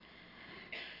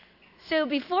So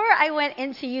before I went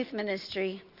into youth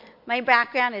ministry, my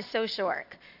background is social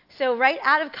work. So right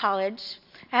out of college,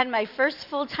 I had my first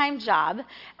full-time job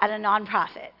at a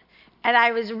nonprofit. And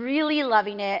I was really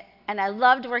loving it, and I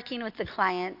loved working with the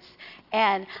clients,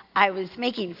 and I was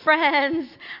making friends,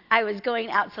 I was going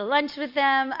out to lunch with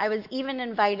them, I was even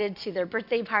invited to their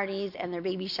birthday parties and their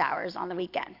baby showers on the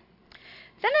weekend.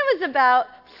 Then it was about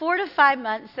 4 to 5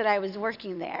 months that I was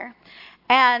working there,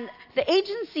 and the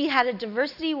agency had a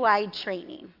diversity-wide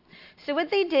training. So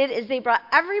what they did is they brought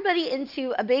everybody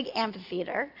into a big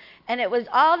amphitheater, and it was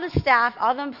all the staff,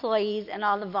 all the employees, and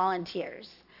all the volunteers.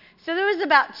 So there was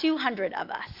about 200 of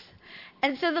us.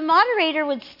 And so the moderator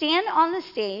would stand on the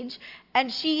stage, and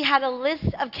she had a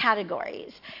list of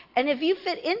categories. And if you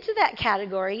fit into that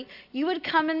category, you would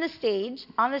come on the stage,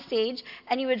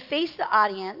 and you would face the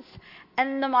audience,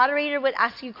 and the moderator would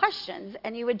ask you questions,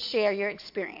 and you would share your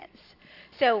experience.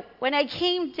 So when I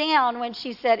came down, when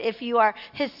she said, if you are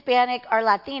Hispanic or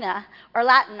Latina or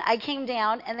Latin, I came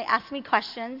down and they asked me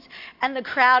questions, and the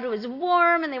crowd was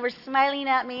warm, and they were smiling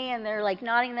at me, and they're like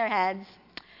nodding their heads.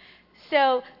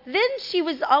 So then she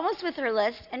was almost with her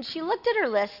list, and she looked at her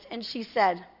list, and she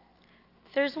said,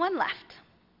 there's one left.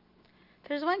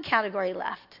 There's one category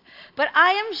left. But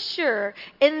I am sure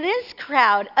in this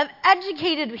crowd of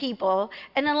educated people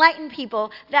and enlightened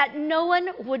people that no one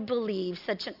would believe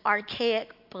such an archaic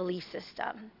belief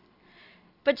system.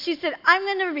 But she said, I'm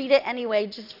going to read it anyway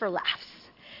just for laughs.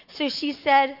 So she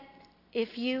said,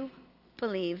 if you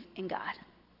believe in God.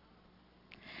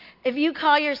 If you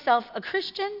call yourself a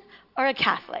Christian or a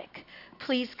Catholic,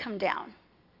 please come down.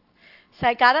 So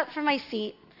I got up from my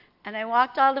seat, and I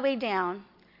walked all the way down,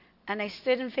 and I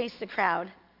stood and faced the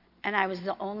crowd, and I was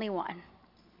the only one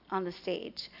on the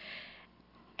stage.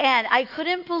 And I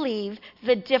couldn't believe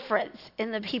the difference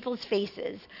in the people's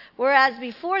faces. Whereas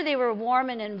before they were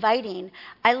warm and inviting,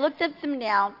 I looked at them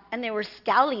now, and they were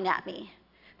scowling at me.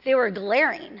 They were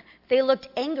glaring. They looked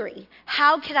angry.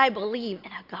 How could I believe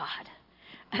in a God?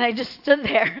 And I just stood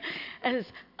there as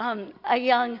a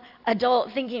young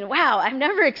adult thinking, wow, I've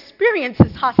never experienced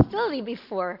this hostility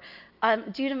before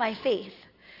due to my faith.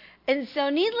 And so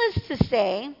needless to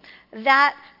say,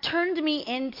 that turned me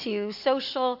into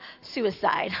social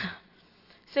suicide.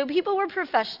 So people were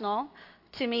professional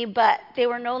to me, but they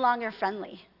were no longer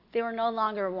friendly. They were no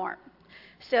longer warm.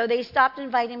 So they stopped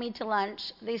inviting me to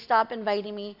lunch. They stopped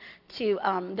inviting me to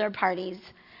their parties.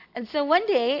 And so one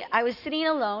day, I was sitting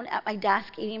alone at my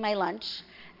desk eating my lunch,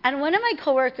 and one of my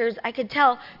coworkers, I could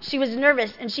tell she was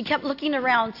nervous, and she kept looking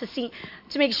around to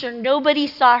make sure nobody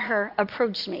saw her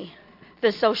approach me,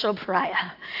 the social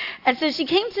pariah. And so she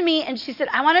came to me and she said,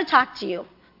 I want to talk to you,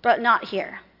 but not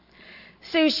here.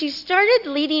 So she started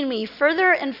leading me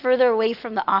further and further away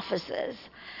from the offices.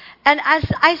 And as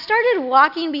I started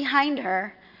walking behind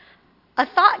her, a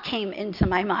thought came into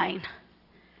my mind.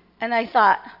 And I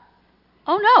thought,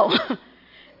 oh no,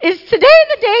 is today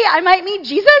the day I might meet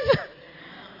Jesus?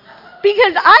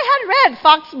 Because I had read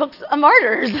Fox Books of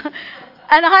Martyrs.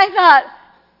 And I thought,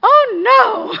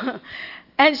 oh no.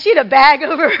 And she had a bag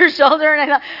over her shoulder, and I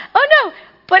thought, oh no,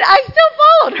 but I still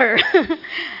followed her.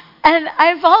 And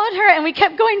I followed her, and we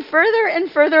kept going further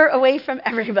and further away from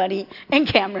everybody and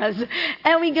cameras.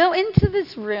 And we go into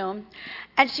this room,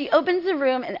 and she opens the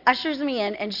room and ushers me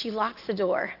in, and she locks the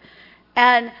door.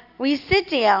 And we sit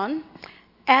down,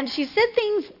 and she said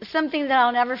something that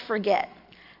I'll never forget.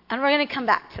 And we're going to come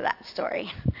back to that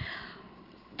story.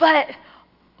 But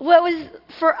what was,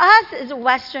 for us as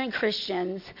Western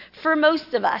Christians, for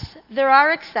most of us, there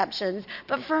are exceptions,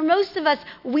 but for most of us,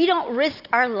 we don't risk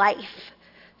our life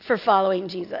for following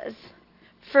Jesus.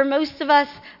 For most of us,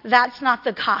 that's not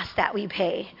the cost that we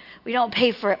pay. We don't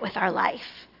pay for it with our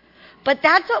life. But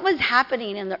that's what was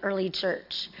happening in the early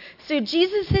church. So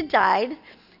Jesus had died.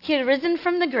 He had risen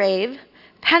from the grave.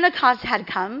 Pentecost had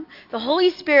come. The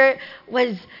Holy Spirit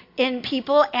was in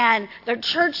people, and their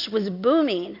church was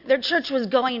booming. Their church was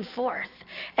going forth,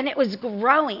 and it was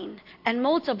growing and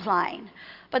multiplying.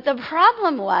 But the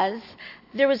problem was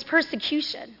there was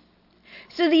persecution.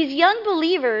 So these young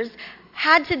believers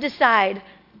had to decide,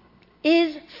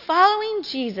 is following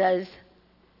Jesus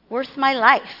worth my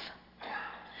life?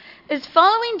 Is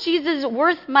following Jesus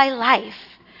worth my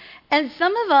life? And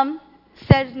some of them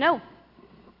said no.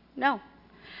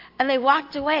 And they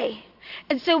walked away.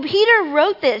 And so Peter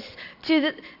wrote this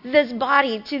to this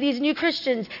body, to these new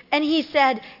Christians, and he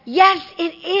said, yes,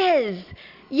 it is.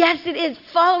 Yes, it is.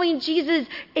 Following Jesus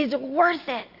is worth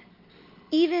it,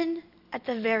 even at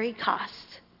the very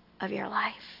cost of your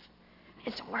life.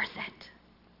 It's worth it.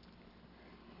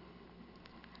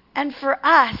 And for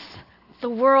us, the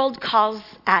world calls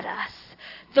at us.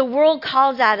 The world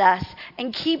calls at us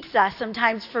and keeps us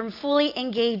sometimes from fully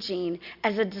engaging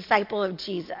as a disciple of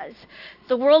Jesus.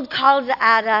 The world calls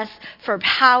at us for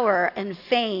power and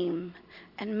fame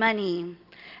and money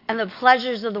and the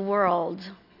pleasures of the world.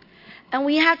 And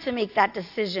we have to make that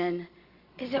decision.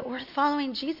 Is it worth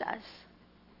following Jesus?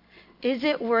 Is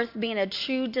it worth being a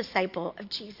true disciple of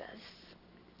Jesus?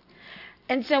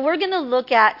 And so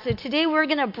today we're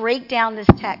going to break down this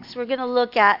text. We're going to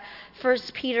look at 1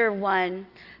 Peter 1,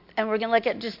 and we're going to look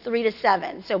at just 3 to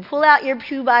 7. So pull out your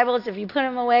pew Bibles if you put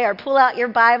them away, or pull out your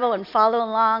Bible and follow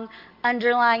along,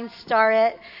 underline, star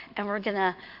it, and we're going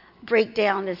to break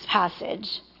down this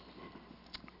passage.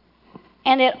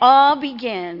 And it all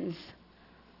begins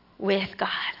with God.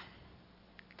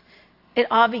 It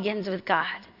all begins with God.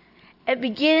 It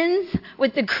begins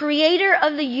with the creator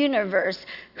of the universe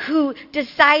who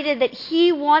decided that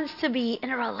he wants to be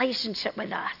in a relationship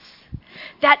with us,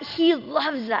 that he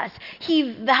loves us,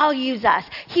 he values us,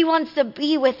 he wants to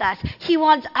be with us, he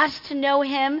wants us to know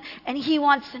him, and he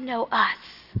wants to know us.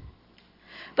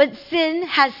 But sin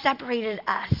has separated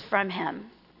us from him.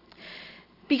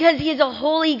 Because he is a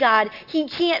holy God, he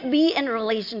can't be in a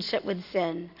relationship with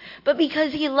sin. But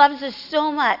because he loves us so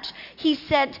much, he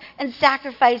sent and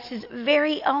sacrificed his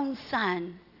very own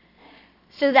son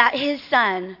so that his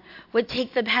son would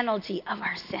take the penalty of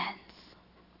our sins.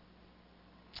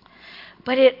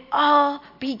 But it all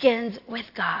begins with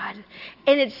God.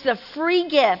 And it's the free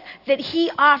gift that he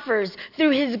offers through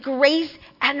his grace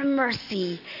and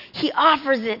mercy. He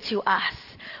offers it to us.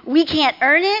 We can't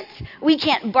earn it. We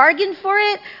can't bargain for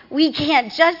it. We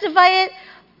can't justify it.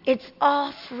 It's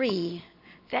all free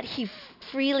that he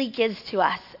freely gives to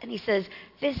us. And he says,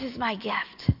 this is my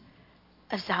gift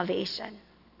of salvation.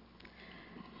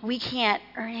 We can't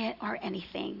earn it or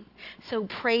anything. So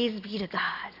praise be to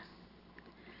God.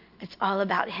 It's all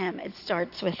about him. It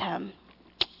starts with him.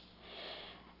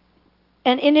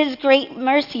 And in his great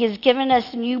mercy, he has given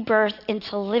us new birth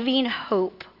into living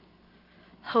hope.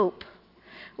 Hope.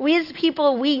 We as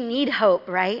people, we need hope,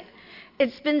 right?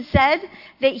 It's been said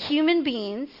that human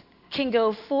beings can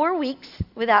go 4 weeks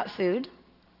without food,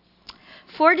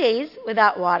 4 days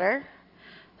without water,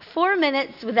 4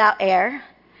 minutes without air,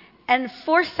 and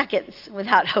 4 seconds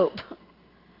without hope.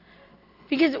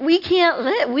 Because we can't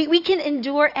live. We can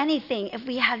endure anything if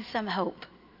we had some hope.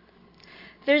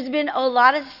 There's been a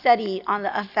lot of study on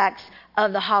the effects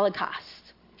of the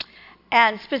Holocaust,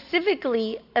 and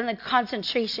specifically in the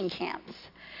concentration camps.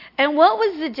 And what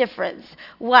was the difference?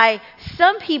 Why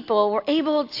some people were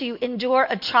able to endure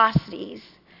atrocities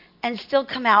and still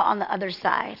come out on the other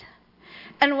side.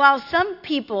 And whereas some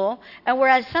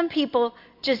people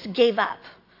just gave up,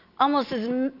 almost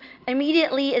as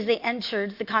immediately as they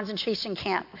entered the concentration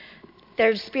camp,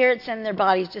 their spirits and their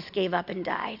bodies just gave up and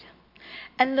died.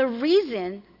 And the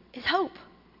reason is hope.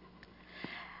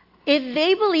 If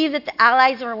they believed that the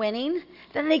Allies were winning,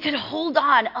 then they could hold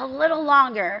on a little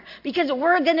longer because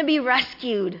we're going to be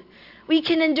rescued. We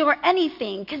can endure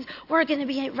anything because we're going to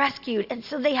be rescued. And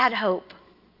so they had hope.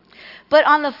 But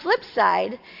on the flip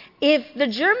side, if the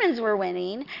Germans were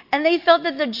winning and they felt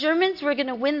that the Germans were going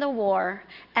to win the war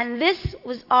and this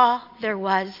was all there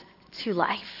was to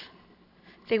life,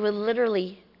 they would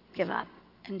literally give up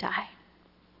and die.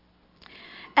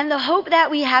 And the hope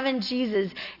that we have in Jesus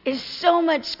is so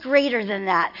much greater than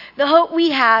that. The hope we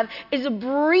have is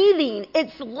breathing,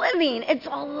 it's living, it's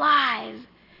alive.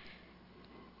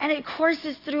 And it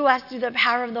courses through us through the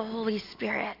power of the Holy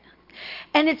Spirit.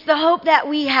 And it's the hope that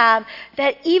we have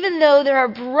that even though there are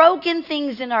broken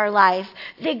things in our life,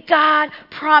 that God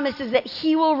promises that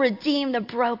he will redeem the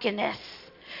brokenness.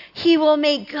 He will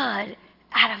make good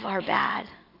out of our bad.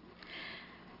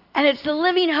 And it's the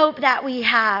living hope that we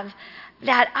have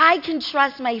that I can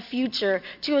trust my future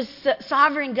to a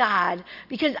sovereign God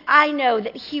because I know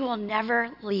that he will never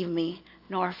leave me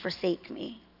nor forsake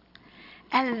me.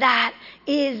 And that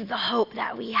is the hope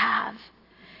that we have.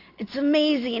 It's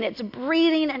amazing, it's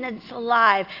breathing, and it's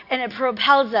alive, and it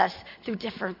propels us through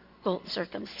difficult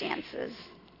circumstances.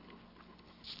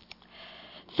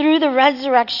 Through the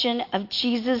resurrection of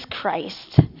Jesus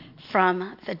Christ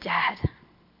from the dead.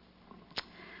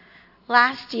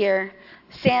 Last year,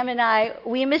 Sam and I,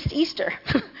 we missed Easter.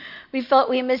 We felt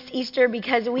we missed Easter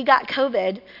because we got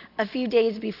COVID a few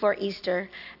days before Easter.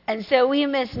 And so we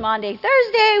missed Maundy,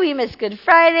 Thursday, we missed Good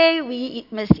Friday, we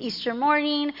missed Easter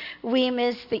morning, we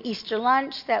missed the Easter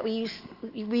lunch that we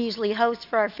usually host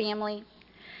for our family.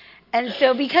 And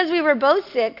so because we were both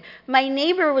sick, my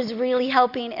neighbor was really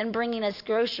helping and bringing us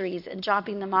groceries and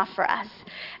dropping them off for us.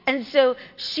 And so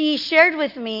she shared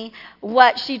with me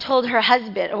what she told her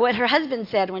husband, or what her husband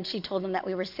said when she told him that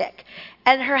we were sick.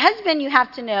 And her husband, you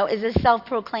have to know, is a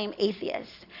self-proclaimed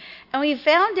atheist. And we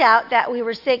found out that we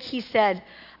were sick. He said,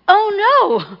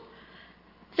 "Oh no,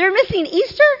 they're missing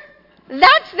Easter?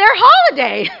 That's their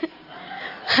holiday."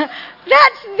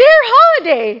 That's their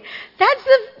holiday. That's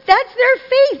their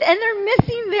faith, and they're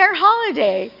missing their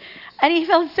holiday. And he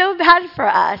felt so bad for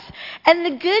us. And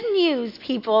the good news,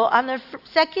 people, on the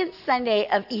second Sunday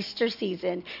of Easter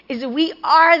season is we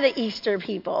are the Easter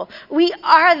people. We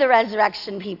are the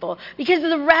resurrection people, because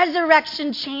the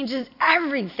resurrection changes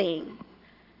everything.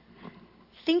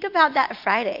 Think about that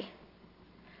Friday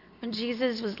when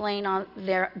Jesus was laying on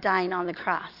there, dying on the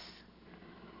cross.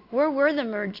 Where were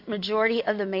the majority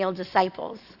of the male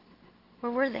disciples?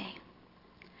 Where were they?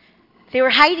 They were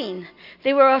hiding.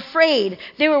 They were afraid.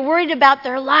 They were worried about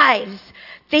their lives.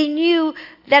 They knew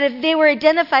that if they were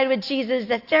identified with Jesus,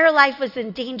 that their life was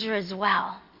in danger as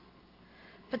well.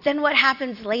 But then what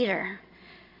happens later?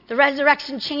 The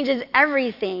resurrection changes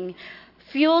everything.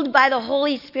 Fueled by the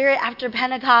Holy Spirit after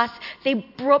Pentecost, they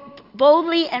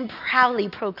boldly and proudly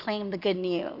proclaimed the good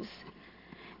news,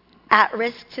 at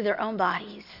risk to their own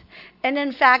bodies. And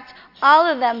in fact, all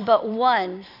of them but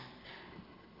one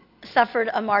suffered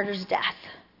a martyr's death.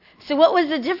 So what was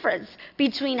the difference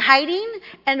between hiding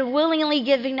and willingly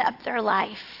giving up their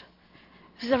life?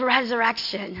 It was the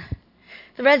resurrection.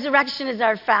 The resurrection is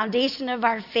our foundation of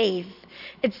our faith.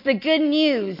 It's the good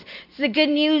news. It's the good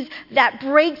news that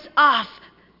breaks off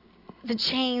the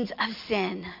chains of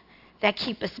sin that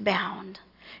keep us bound.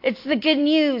 It's the good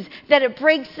news that it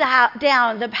breaks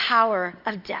down the power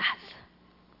of death.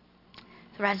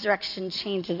 The resurrection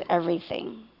changes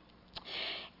everything.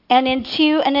 And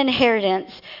into an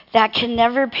inheritance that can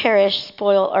never perish,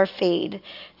 spoil, or fade.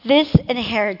 This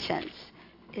inheritance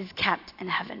is kept in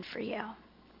heaven for you.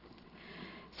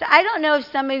 So I don't know if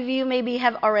some of you maybe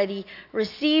have already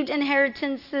received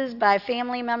inheritances by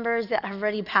family members that have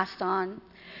already passed on.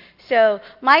 So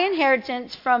my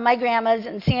inheritance from my grandma's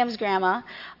and Sam's grandma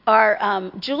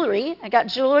are jewelry. I got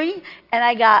jewelry, and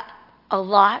I got a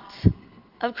lot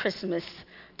of Christmas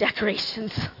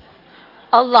decorations.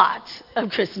 A lot of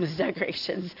Christmas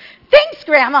decorations. Thanks,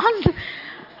 Grandma.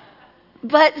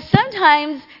 But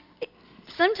sometimes,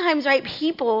 right,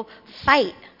 people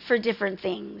fight for different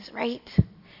things, right?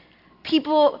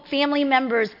 People, family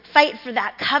members, fight for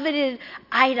that coveted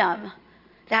item,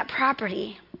 that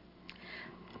property.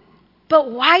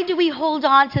 But why do we hold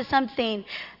on to something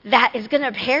that is going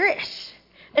to perish?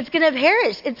 It's going to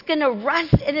perish. It's going to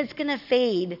rust, and it's going to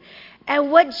fade.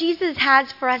 And what Jesus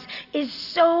has for us is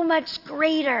so much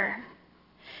greater.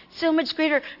 So much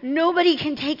greater. Nobody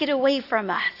can take it away from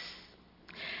us.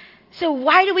 So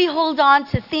why do we hold on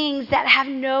to things that have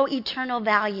no eternal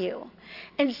value?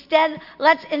 Instead,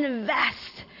 let's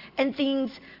invest in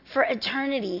things for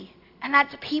eternity. And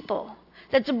that's people.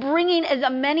 That's bringing as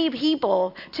many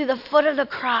people to the foot of the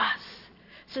cross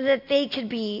so that they could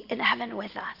be in heaven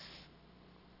with us.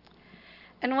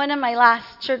 In one of my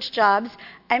last church jobs,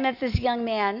 I met this young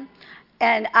man,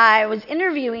 and I was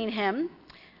interviewing him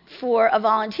for a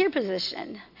volunteer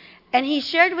position. And he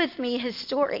shared with me his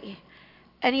story.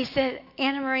 And he said,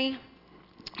 "Anna Marie,"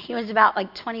 he was about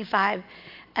like 25,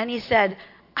 and he said,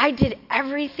 "I did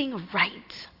everything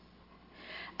right.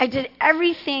 I did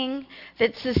everything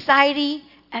that society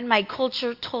and my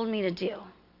culture told me to do.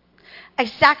 I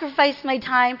sacrificed my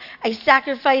time, I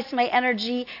sacrificed my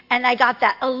energy, and I got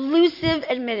that elusive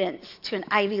admittance to an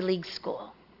Ivy League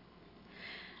school.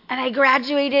 And I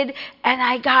graduated, and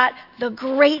I got the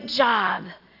great job,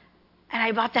 and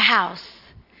I bought the house,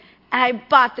 and I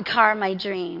bought the car of my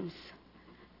dreams,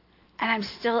 and I'm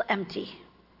still empty.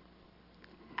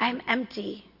 I'm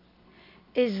empty.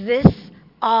 Is this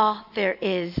all there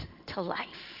is to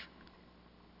life?"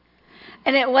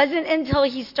 And it wasn't until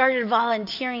he started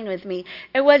volunteering with me,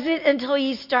 it wasn't until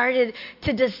he started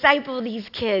to disciple these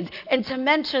kids and to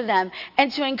mentor them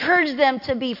and to encourage them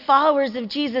to be followers of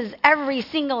Jesus every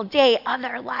single day of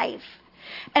their life.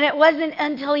 And it wasn't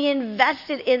until he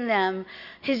invested in them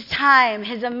his time,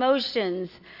 his emotions,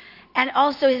 and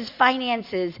also his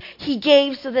finances. He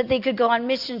gave so that they could go on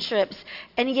mission trips,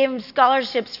 and he gave them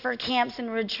scholarships for camps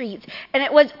and retreats. And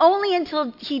it was only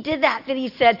until he did that that he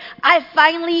said, "I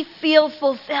finally feel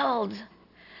fulfilled.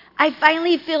 I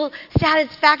finally feel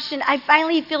satisfaction. I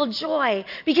finally feel joy,"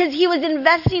 because he was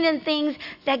investing in things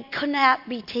that could not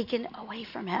be taken away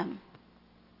from him.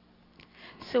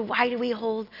 So why do we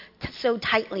hold so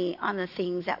tightly on the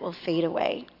things that will fade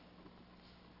away?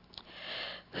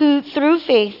 who through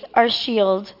faith are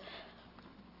shielded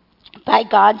by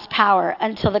God's power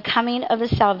until the coming of the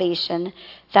salvation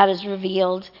that is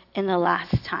revealed in the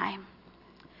last time.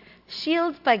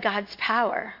 Shielded by God's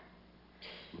power.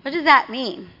 What does that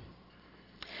mean?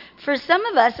 For some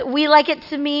of us, we like it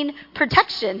to mean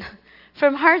protection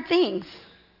from hard things.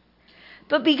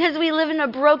 But because we live in a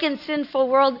broken, sinful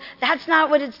world, that's not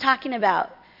what it's talking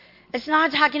about. It's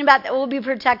not talking about that we'll be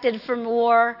protected from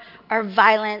war or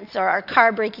violence or our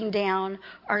car breaking down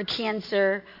or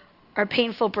cancer or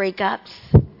painful breakups.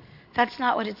 That's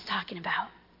not what it's talking about.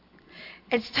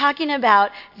 It's talking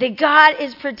about that God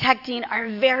is protecting our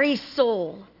very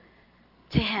soul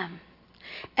to him.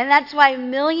 And that's why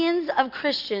millions of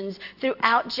Christians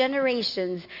throughout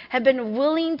generations have been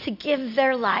willing to give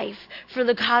their life for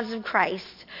the cause of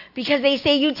Christ. Because they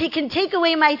say, you can take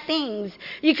away my things.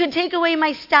 You could take away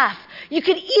my stuff. You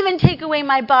could even take away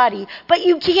my body. But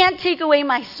you can't take away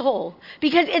my soul.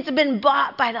 Because it's been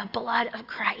bought by the blood of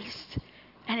Christ.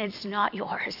 And it's not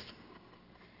yours.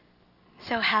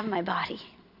 So have my body.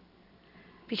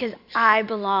 Because I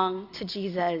belong to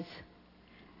Jesus.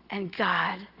 And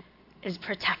God is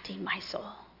protecting my soul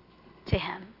to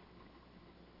him.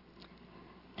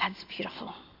 That's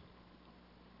beautiful.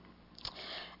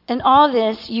 In all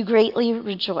this, you greatly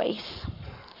rejoice.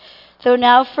 Though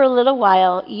now for a little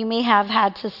while, you may have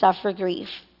had to suffer grief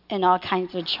in all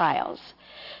kinds of trials.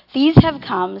 These have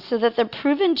come so that the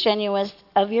proven genuineness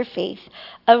of your faith,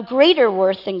 of greater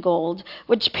worth than gold,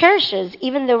 which perishes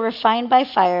even though refined by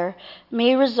fire,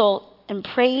 may result in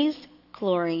praise,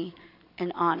 glory,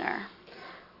 and honor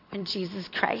when Jesus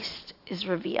Christ is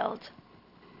revealed.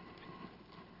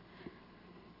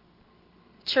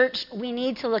 Church, we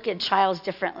need to look at trials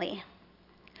differently.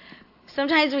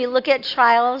 Sometimes we look at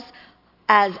trials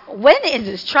as, when is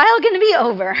this trial going to be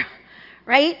over?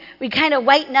 Right? We kind of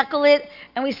white knuckle it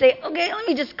and we say, okay, let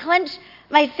me just clench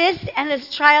my fist and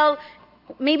this trial,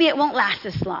 maybe it won't last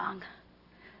this long.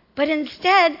 But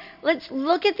instead, let's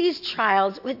look at these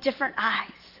trials with different eyes.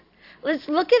 Let's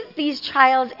look at these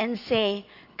trials and say,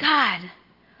 God,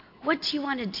 what do you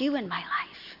want to do in my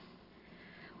life?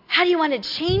 How do you want to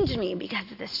change me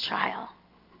because of this trial?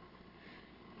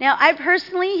 Now, I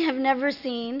personally have never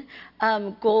seen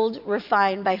gold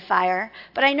refined by fire,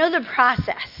 but I know the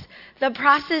process. The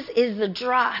process is the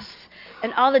dross,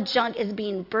 and all the junk is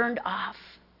being burned off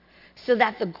so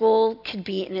that the gold could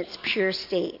be in its pure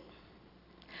state.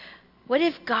 What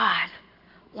if God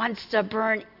wants to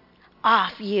burn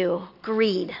off you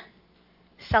greed,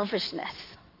 selfishness,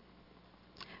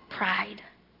 pride,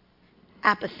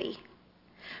 apathy?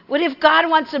 What if God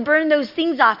wants to burn those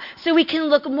things off so we can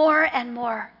look more and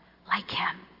more like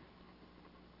him?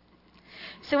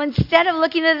 So instead of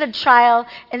looking at the trial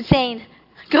and saying,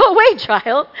 go away,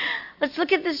 trial, let's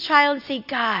look at this trial and say,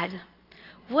 God,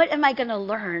 what am I going to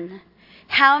learn?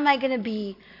 How am I going to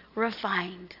be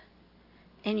refined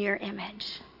in your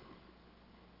image?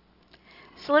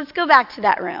 So let's go back to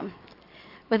that room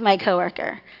with my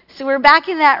coworker. So we're back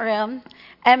in that room,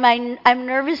 and I'm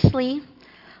nervously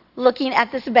looking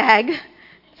at this bag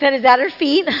that is at her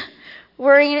feet,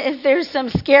 worrying if there's some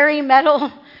scary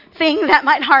metal thing that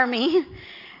might harm me.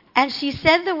 And she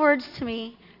said the words to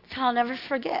me that I'll never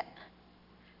forget.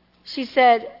 She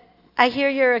said, I hear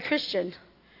you're a Christian.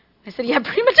 I said, yeah,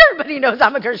 pretty much everybody knows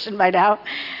I'm a Christian by now.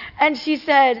 And she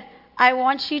said, I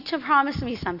want you to promise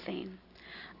me something.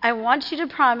 I want you to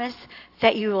promise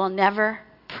that you will never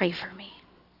pray for me.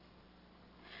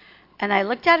 And I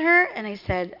looked at her and I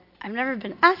said, I've never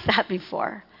been asked that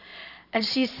before. And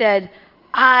she said,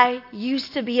 I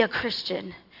used to be a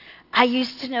Christian. I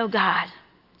used to know God.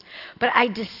 But I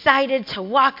decided to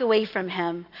walk away from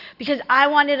him because I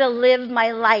wanted to live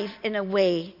my life in a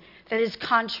way that is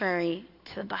contrary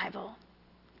to the Bible.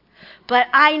 But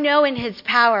I know in his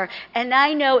power, and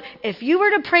I know if you were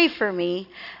to pray for me,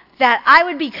 that I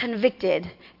would be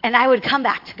convicted and I would come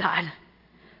back to God.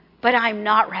 But I'm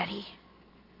not ready.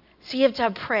 So you have to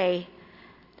pray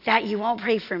that you won't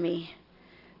pray for me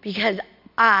because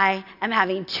I am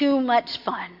having too much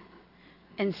fun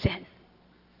in sin.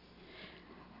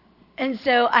 And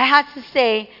so I had to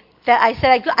say that I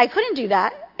said I couldn't do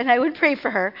that, and I would pray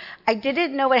for her. I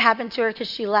didn't know what happened to her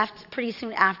because she left pretty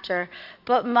soon after.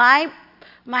 But my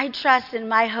trust and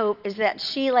my hope is that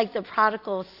she, like the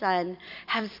prodigal son,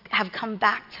 have come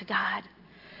back to God.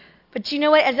 But you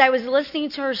know what? As I was listening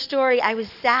to her story, I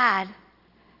was sad.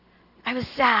 I was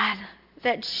sad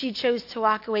that she chose to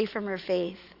walk away from her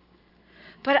faith.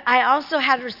 But I also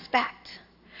had respect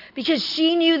because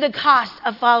she knew the cost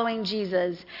of following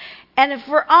Jesus. And if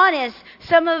we're honest,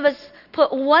 some of us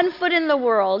put one foot in the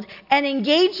world and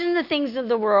engage in the things of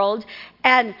the world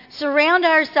and surround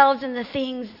ourselves in the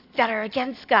things that are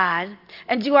against God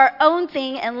and do our own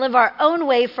thing and live our own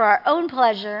way for our own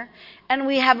pleasure, and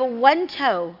we have a one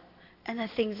toe in the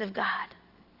things of God.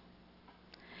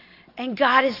 And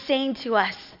God is saying to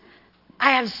us,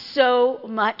 I have so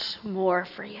much more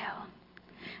for you.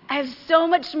 I have so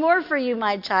much more for you,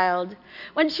 my child.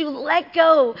 Why don't you let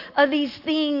go of these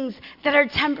things that are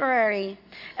temporary?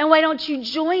 And why don't you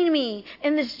join me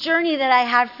in this journey that I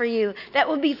have for you that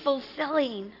will be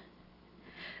fulfilling?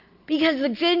 Because the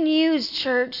good news,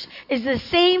 church, is the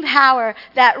same power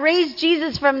that raised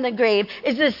Jesus from the grave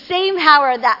is the same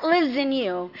power that lives in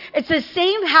you. It's the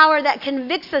same power that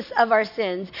convicts us of our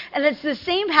sins. And it's the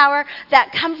same power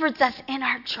that comforts us in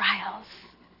our trials.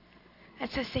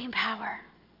 It's the same power.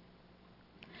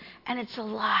 And it's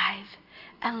alive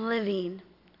and living.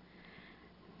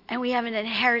 And we have an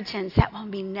inheritance that will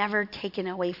be never taken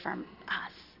away from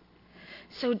us.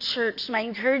 So, church, my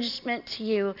encouragement to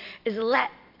you is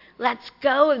let's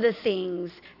go of the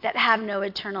things that have no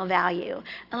eternal value.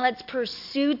 And let's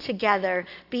pursue together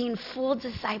being full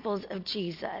disciples of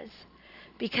Jesus.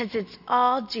 Because it's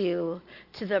all due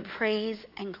to the praise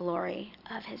and glory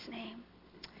of his name.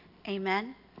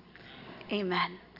 Amen. Amen.